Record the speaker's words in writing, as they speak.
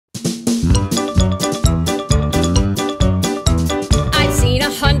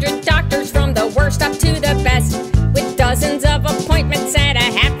treatments and a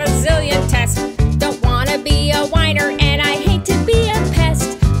half a zillion tests. Don't wanna be a whiner and I hate to be a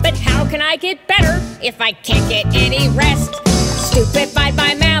pest, but how can I get better if I can't get any rest? Stupefied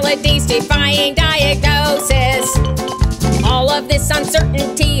by maladies defying diagnosis. All of this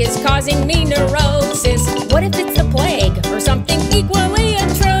uncertainty is causing me neurosis. What if it's the plague or something equally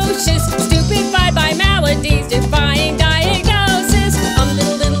atrocious? Stupefied by maladies defying diagnosis.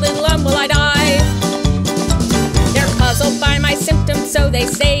 Little, will I die? They're puzzled by my symptoms, so they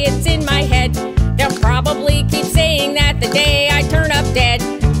say it's in my head. They'll probably keep saying that the day I turn up dead.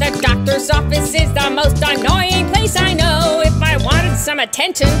 The doctor's office is the most annoying place I know. If I wanted some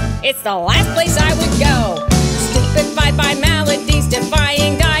attention, it's the last place I would go. Stupefied by maladies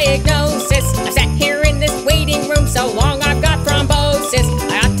defying diagnosis. I've sat here in this waiting room so long I've got thrombosis.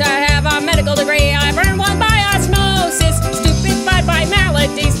 I ought to have a medical degree, I've earned one by osmosis. Stupefied by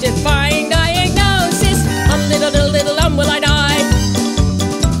maladies defying diagnosis. Little, will I die?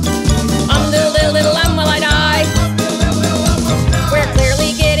 Little, will I die? We're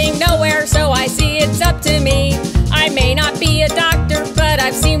clearly getting nowhere, so I see it's up to me. I may not be a doctor, but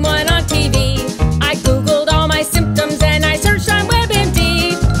I've seen one on TV. I googled all my symptoms and I searched on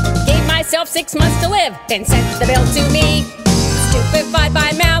WebMD. Gave myself 6 months to live, then sent the bill to me. Stupefied by